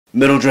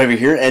Metal Driver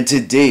here, and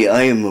today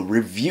I am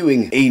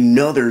reviewing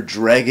another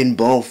Dragon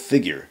Ball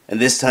figure.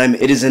 And this time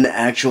it is an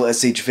actual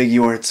SH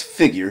Figuarts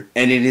figure,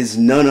 and it is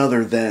none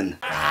other than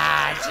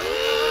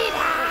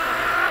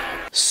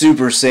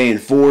Super Saiyan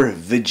 4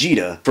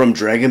 Vegeta from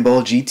Dragon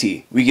Ball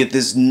GT. We get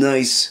this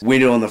nice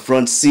window on the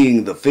front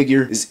seeing the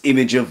figure, this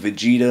image of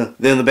Vegeta.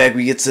 Then on the back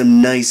we get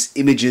some nice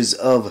images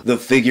of the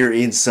figure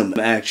in some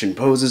action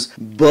poses.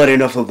 But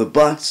enough of the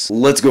box,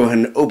 let's go ahead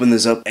and open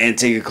this up and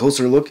take a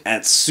closer look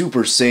at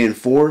Super Saiyan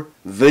 4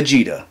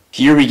 Vegeta.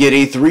 Here we get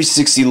a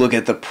 360 look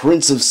at the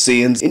Prince of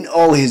Saiyans in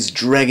all his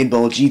Dragon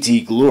Ball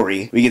GT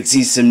glory. We can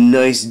see some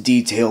nice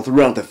detail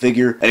throughout the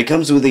figure, and it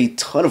comes with a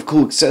ton of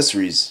cool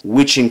accessories,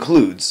 which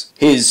includes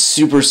his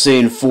Super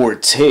Saiyan 4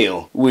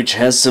 tail, which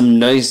has some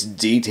nice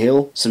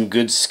detail, some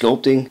good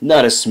sculpting,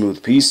 not a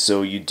smooth piece,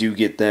 so you do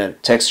get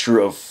that texture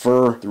of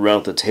fur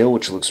throughout the tail,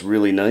 which looks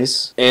really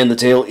nice. And the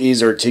tail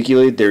is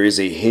articulated, there is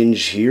a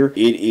hinge here.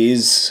 It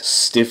is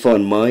stiff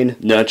on mine,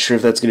 not sure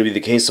if that's going to be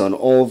the case on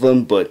all of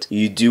them, but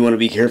you do want to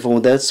be careful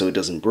with that so it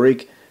doesn't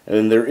break. And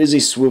then there is a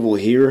swivel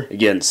here,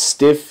 again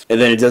stiff, and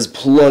then it does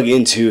plug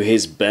into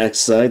his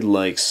backside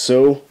like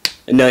so.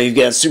 And now you've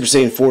got Super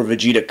Saiyan 4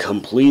 Vegeta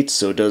complete,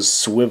 so it does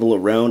swivel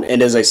around,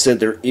 and as I said,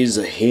 there is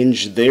a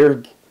hinge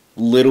there,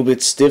 little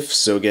bit stiff,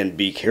 so again,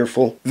 be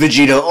careful.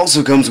 Vegeta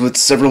also comes with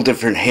several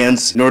different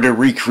hands in order to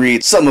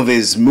recreate some of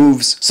his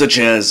moves, such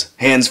as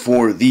hands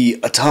for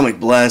the Atomic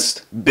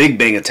Blast, Big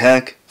Bang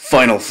Attack,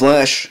 Final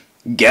Flash,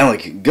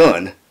 Gallic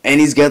Gun, and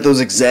he's got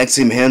those exact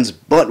same hands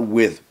but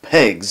with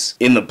pegs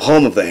in the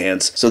palm of the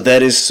hands. So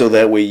that is so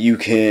that way you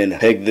can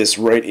peg this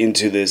right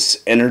into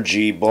this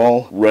energy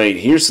ball right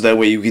here, so that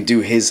way you can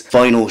do his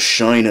final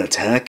shine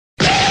attack.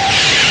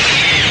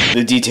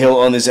 The detail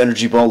on this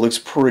energy ball looks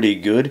pretty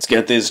good. It's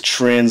got this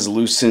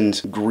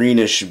translucent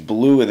greenish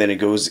blue, and then it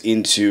goes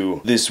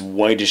into this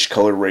whitish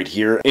color right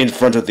here in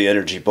front of the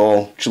energy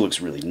ball, which looks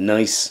really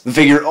nice. The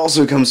figure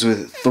also comes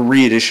with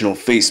 3 additional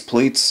face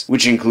plates,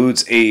 which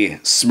includes a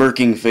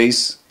smirking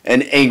face,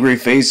 an angry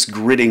face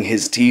gritting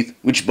his teeth,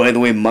 which by the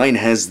way mine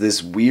has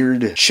this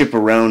weird chip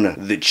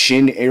around the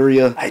chin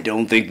area. I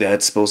don't think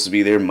that's supposed to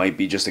be there, might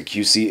be just a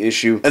QC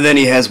issue. And then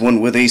he has one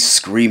with a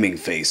screaming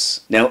face.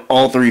 Now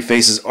all 3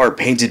 faces are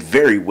painted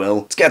very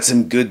well, it's got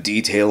some good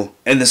detail,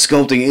 and the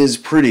sculpting is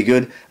pretty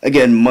good,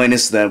 again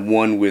minus that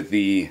one with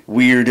the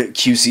weird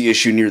QC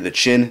issue near the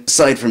chin.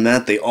 Aside from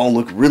that, they all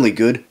look really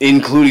good,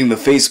 including the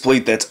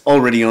faceplate that's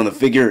already on the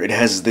figure. It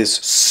has this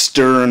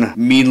stern,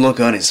 mean look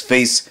on his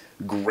face.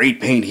 Great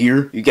paint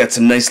here. You got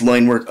some nice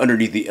line work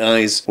underneath the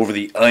eyes, over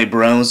the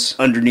eyebrows,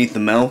 underneath the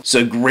mouth. So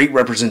a great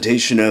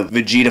representation of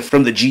Vegeta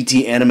from the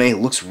GT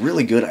anime. Looks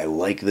really good. I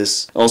like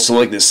this. Also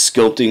like this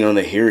sculpting on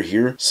the hair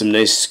here. Some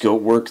nice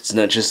sculpt work. It's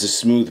not just a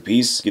smooth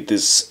piece. Get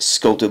this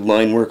sculpted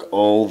line work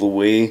all the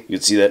way. You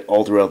can see that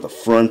all throughout the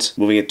front.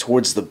 Moving it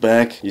towards the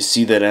back, you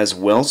see that as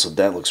well. So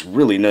that looks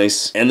really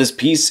nice. And this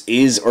piece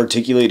is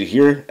articulated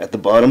here at the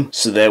bottom,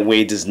 so that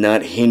way it does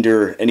not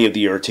hinder any of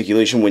the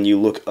articulation when you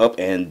look up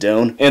and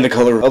down. And the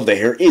color of the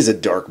hair is a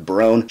dark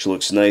brown, which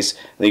looks nice.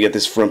 Then you get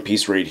this front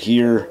piece right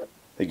here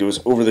that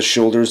goes over the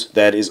shoulders.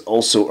 That is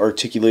also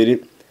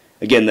articulated.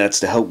 Again, that's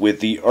to help with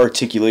the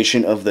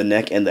articulation of the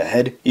neck and the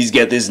head. He's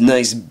got this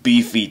nice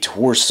beefy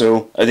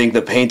torso. I think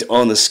the paint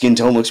on the skin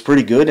tone looks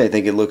pretty good. I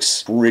think it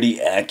looks pretty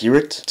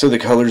accurate to the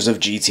colors of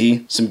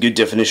GT. Some good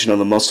definition on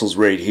the muscles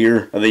right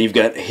here. And then you've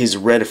got his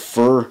red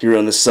fur here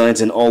on the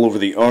sides and all over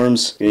the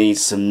arms. You need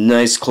some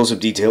nice close-up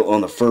detail on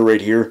the fur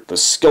right here. The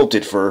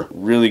sculpted fur,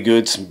 really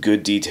good. Some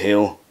good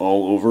detail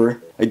all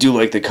over. I do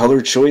like the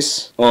color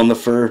choice on the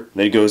fur.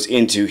 Then it goes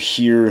into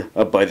here,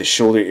 up by the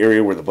shoulder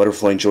area where the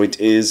butterfly joint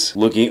is.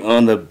 Looking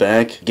on the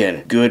back,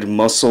 again, good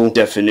muscle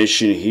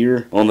definition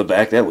here on the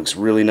back. That looks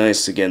really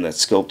nice. Again, that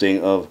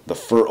sculpting of the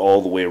fur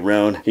all the way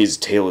around. His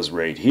tail is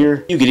right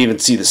here. You can even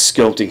see the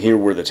sculpting here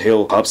where the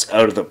tail pops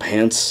out of the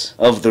pants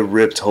of the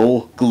ripped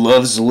hole.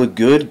 Gloves look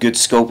good. Good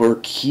sculpt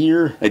work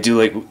here. I do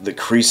like the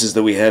creases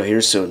that we have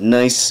here, so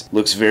nice.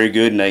 Looks very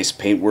good. Nice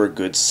paint work,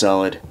 good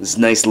solid. This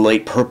nice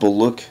light purple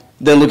look.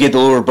 Then look at the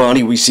lower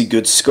body, we see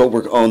good sculpt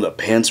work on the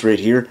pants right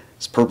here.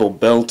 This purple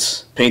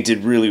belt,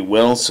 painted really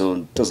well, so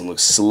it doesn't look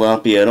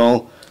sloppy at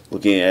all.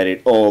 Looking at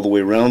it all the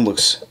way around,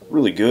 looks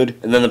really good.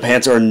 And then the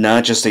pants are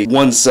not just a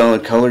one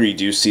solid color, you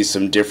do see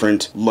some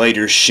different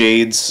lighter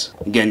shades.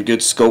 Again, good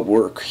sculpt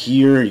work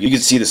here. You can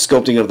see the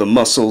sculpting of the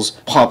muscles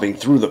popping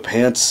through the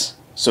pants.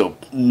 So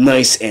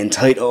nice and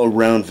tight all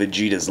around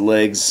Vegeta's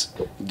legs.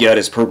 Got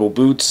his purple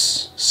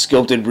boots,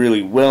 sculpted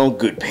really well,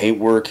 good paint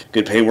work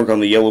on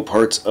the yellow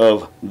parts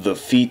of the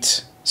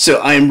feet.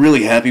 So I am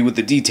really happy with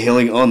the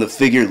detailing on the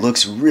figure.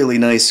 Looks really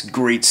nice,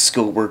 great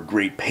sculpt work,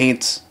 great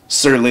paint.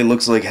 Certainly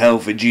looks like how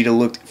Vegeta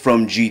looked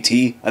from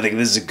GT. I think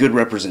this is a good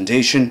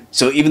representation.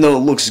 So even though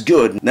it looks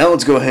good, now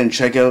let's go ahead and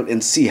check out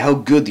and see how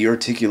good the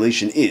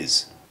articulation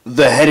is.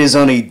 The head is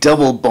on a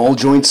double ball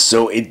joint,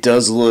 so it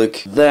does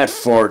look that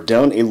far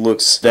down. It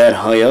looks that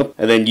high up.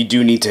 And then you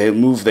do need to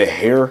move the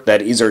hair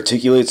that is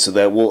articulated, so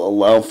that will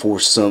allow for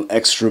some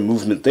extra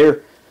movement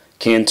there.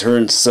 Can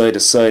turn side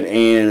to side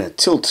and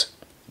tilt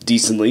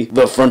decently.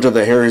 The front of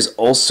the hair is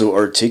also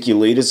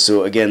articulated,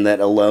 so again, that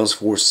allows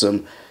for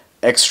some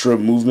extra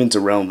movement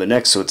around the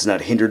neck so it's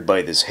not hindered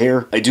by this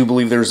hair. I do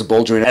believe there's a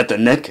ball joint at the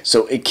neck,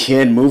 so it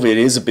can move. It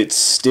is a bit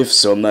stiff,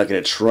 so I'm not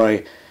going to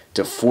try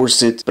to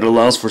force it, but it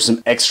allows for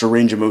some extra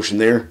range of motion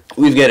there.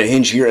 We've got a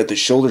hinge here at the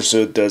shoulder,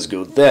 so it does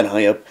go that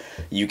high up.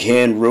 You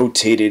can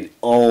rotate it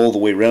all the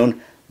way around.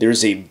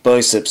 There's a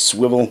bicep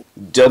swivel,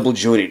 double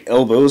jointed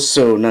elbows,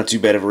 so not too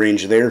bad of a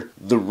range there.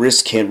 The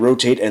wrist can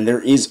rotate, and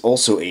there is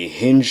also a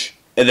hinge.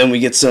 And then we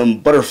get some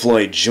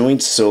butterfly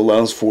joints, so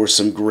allows for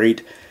some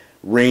great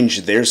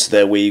range there, so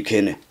that way you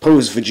can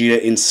pose Vegeta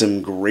in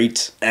some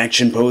great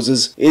action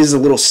poses. It is a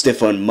little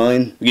stiff on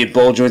mine. We get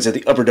ball joints at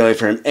the upper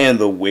diaphragm and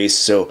the waist,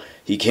 so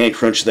he can't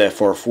crunch that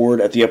far forward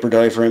at the upper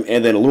diaphragm,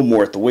 and then a little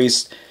more at the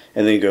waist,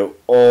 and then go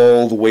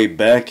all the way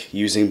back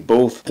using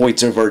both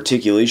points of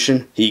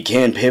articulation. He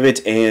can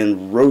pivot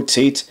and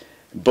rotate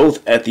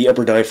both at the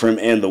upper diaphragm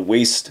and the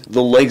waist.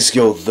 The legs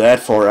go that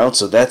far out,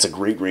 so that's a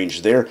great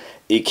range there.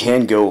 It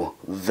can go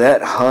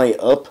that high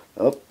up,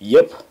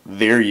 yep,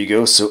 there you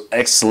go, so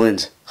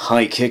excellent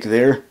high kick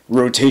there.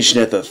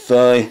 Rotation at the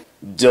thigh,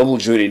 double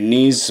jointed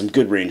knees, some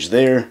good range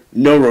there.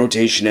 No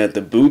rotation at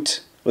the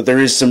boot, but there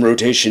is some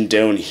rotation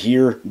down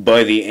here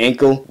by the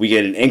ankle. We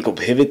get an ankle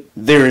pivot.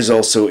 There is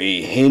also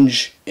a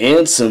hinge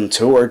and some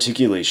toe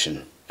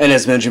articulation. And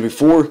as mentioned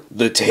before,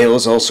 the tail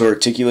is also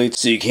articulated,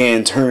 so you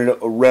can turn it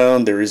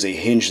around. There is a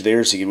hinge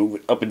there, so you can move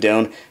it up and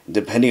down.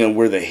 Depending on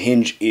where the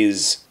hinge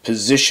is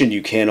positioned,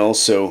 you can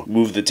also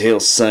move the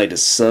tail side to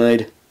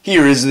side.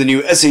 Here is the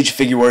new SH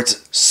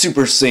Figuarts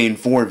Super Saiyan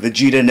 4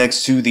 Vegeta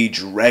next to the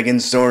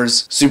Dragon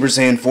Stars Super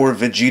Saiyan 4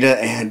 Vegeta,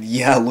 and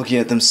yeah, looking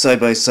at them side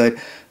by side,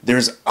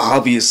 there's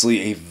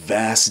obviously a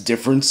vast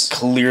difference.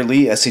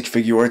 Clearly, SH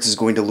Figuarts is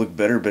going to look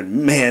better, but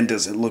man,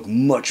 does it look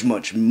much,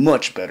 much,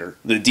 much better.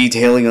 The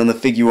detailing on the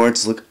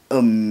Figuarts look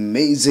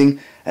amazing,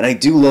 and I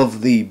do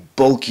love the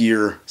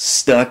bulkier,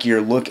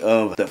 stockier look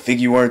of the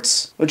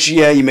Figuarts, which,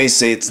 yeah, you may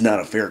say it's not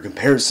a fair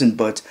comparison,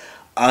 but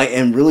I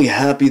am really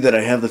happy that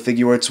I have the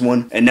Figuarts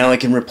one, and now I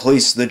can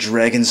replace the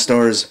Dragon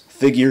Stars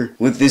figure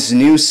with this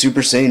new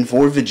Super Saiyan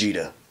 4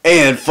 Vegeta.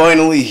 And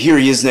finally, here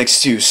he is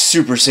next to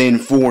Super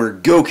Saiyan 4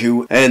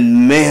 Goku,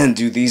 and man,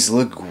 do these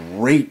look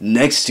great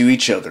next to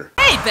each other.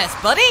 Hey,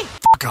 best buddy!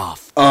 Fuck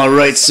off.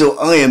 Alright, so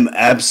I am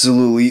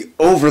absolutely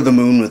over the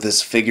moon with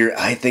this figure.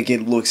 I think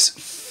it looks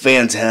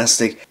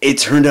fantastic. It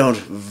turned out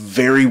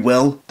very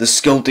well. The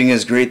sculpting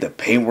is great, the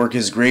paintwork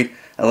is great.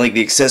 I like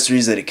the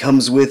accessories that it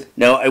comes with.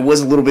 Now, I was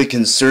a little bit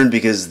concerned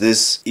because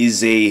this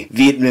is a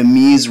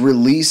Vietnamese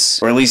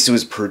release, or at least it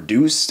was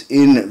produced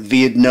in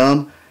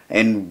Vietnam.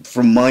 And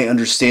from my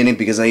understanding,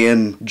 because I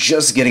am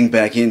just getting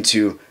back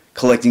into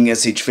collecting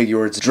SH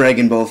Figuarts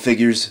Dragon Ball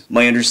figures,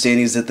 my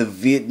understanding is that the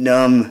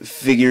Vietnam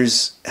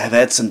figures have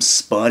had some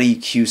spotty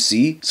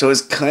QC, so I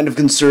was kind of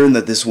concerned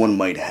that this one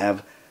might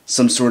have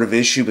some sort of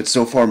issue, but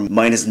so far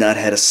mine has not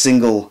had a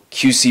single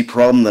QC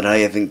problem that I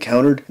have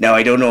encountered. Now,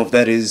 I don't know if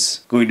that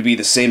is going to be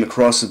the same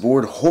across the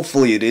board.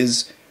 Hopefully it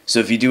is. So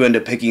if you do end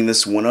up picking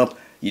this one up,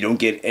 you don't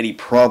get any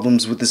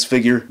problems with this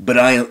figure, but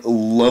I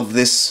love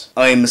this.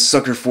 I am a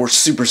sucker for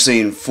Super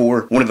Saiyan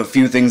 4, one of the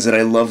few things that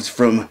I loved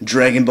from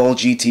Dragon Ball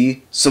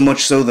GT, so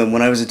much so that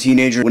when I was a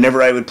teenager,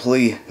 whenever I would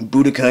play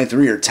Budokai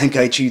 3 or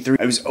Tenkaichi 3,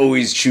 I was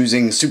always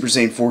choosing Super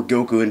Saiyan 4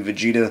 Goku and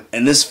Vegeta,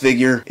 and this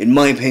figure, in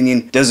my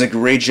opinion, does a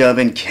great job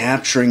in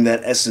capturing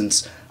that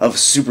essence of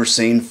Super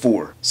Saiyan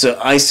 4. So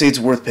I say it's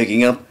worth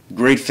picking up.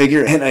 Great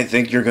figure, and I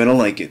think you're gonna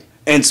like it.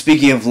 And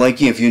speaking of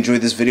liking, if you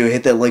enjoyed this video,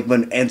 hit that like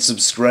button and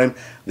subscribe.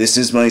 This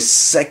is my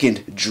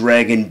second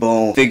Dragon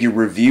Ball figure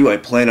review. I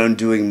plan on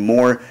doing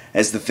more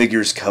as the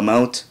figures come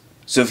out.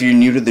 So if you're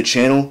new to the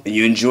channel and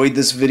you enjoyed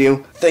this video,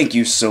 thank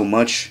you so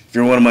much. If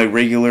you're one of my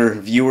regular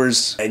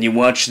viewers and you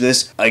watch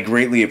this, I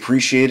greatly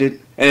appreciate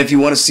it. And if you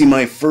want to see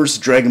my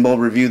first Dragon Ball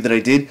review that I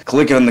did,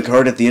 click on the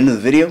card at the end of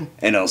the video,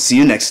 and I'll see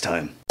you next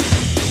time.